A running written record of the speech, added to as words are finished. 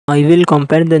I will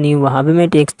compare the new Huawei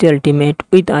Mate X2 Ultimate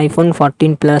with iPhone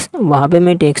 14 Plus. Huawei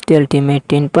Mate X2 Ultimate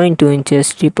 10.2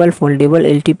 inches triple foldable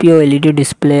LTPO LED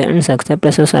display and success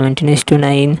ratio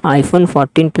 17:9. iPhone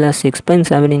 14 Plus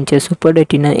 6.7 inches Super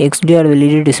Retina XDR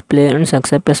LED display and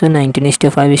success ratio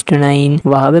 19:5:9.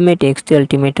 Huawei Mate X2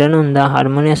 Ultimate run on the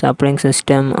harmonious operating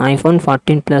system. iPhone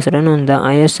 14 Plus run on the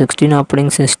iOS 16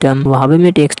 operating system. Huawei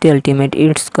Mate X2 Ultimate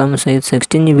it comes with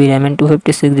 16GB RAM and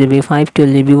 256GB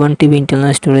 512GB 1TB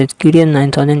internal storage. Kirin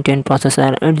 9010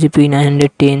 processor 8GB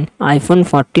 910. iPhone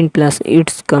 14 Plus it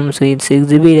comes with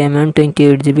 6GB RAM and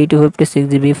 28GB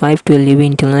 256GB 512GB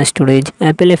internal storage.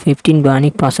 Apple A15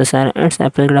 Bionic processor adds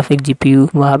Apple graphic GPU.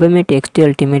 Huawei Mate X2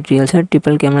 Ultimate real set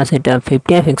triple camera setup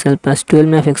 50MP plus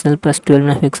 12MP plus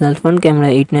 12MP front camera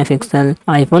 8MP.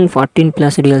 iPhone 14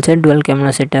 Plus real set dual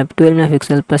camera setup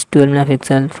 12MP plus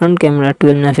 12MP front camera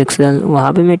 12MP.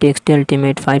 Huawei Mate X2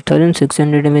 Ultimate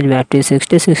 5600mAh battery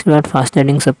 66W fast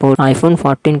charging support. iPhone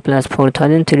 14 Plus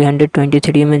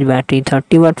 4323mAh battery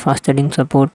 30W fast charging support.